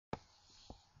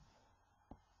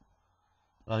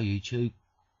Hello YouTube,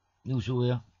 News all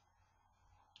here.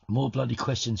 More bloody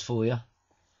questions for you.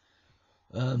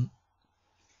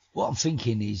 What I'm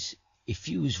thinking is, if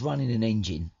you was running an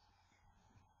engine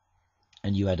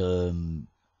and you had a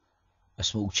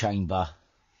small chamber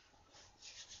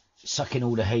sucking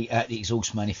all the heat out the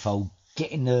exhaust manifold,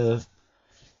 getting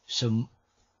some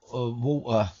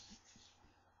water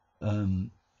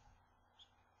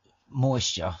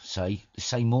moisture, say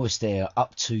moist air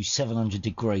up to 700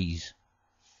 degrees,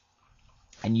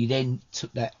 and you then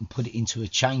took that and put it into a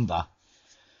chamber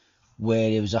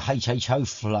where there was a HHO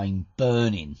flame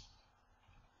burning.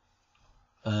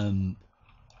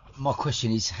 My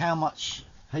question is, how much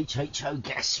HHO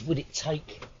gas would it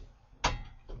take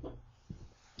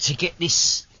to get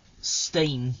this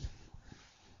steam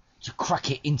to crack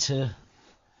it into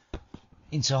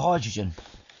hydrogen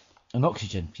and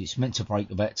oxygen? It's meant to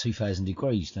break about 2000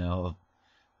 degrees. Now,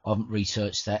 I haven't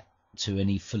researched that to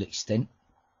any full extent.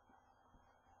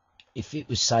 If it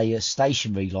was, say, a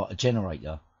stationary, like a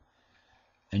generator,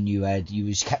 and you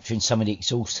was capturing some of the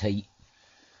exhaust heat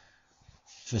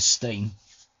for steam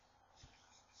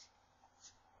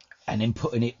and then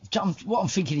putting it, what I'm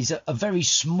thinking is a very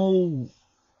small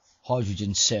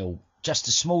hydrogen cell, just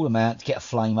a small amount to get a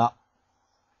flame up.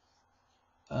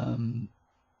 If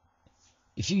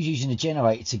you're using a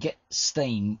generator to get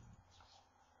steam,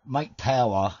 make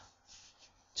power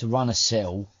to run a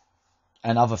cell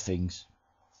and other things,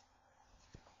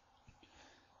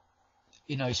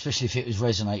 you know, especially if it was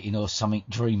resonating or something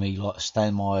dreamy like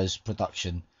Stan Meyer's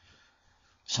production,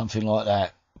 something like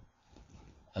that,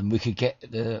 and we could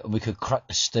crack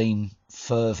the steam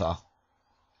further,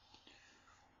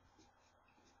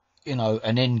 you know,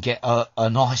 and then get a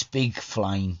nice big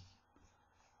flame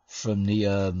from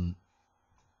the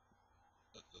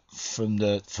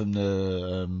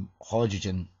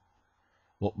hydrogen.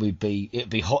 It'd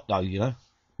be hot though, you know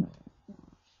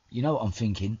what I'm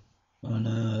thinking.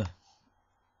 And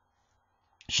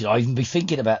should I even be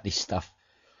thinking about this stuff?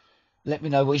 Let me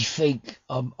know what you think.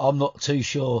 I'm not too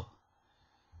sure.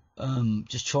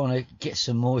 Just trying to get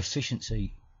some more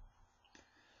efficiency.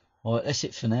 Alright, that's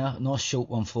it for now. Nice short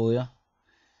one for you.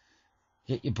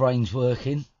 Get your brains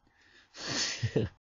working.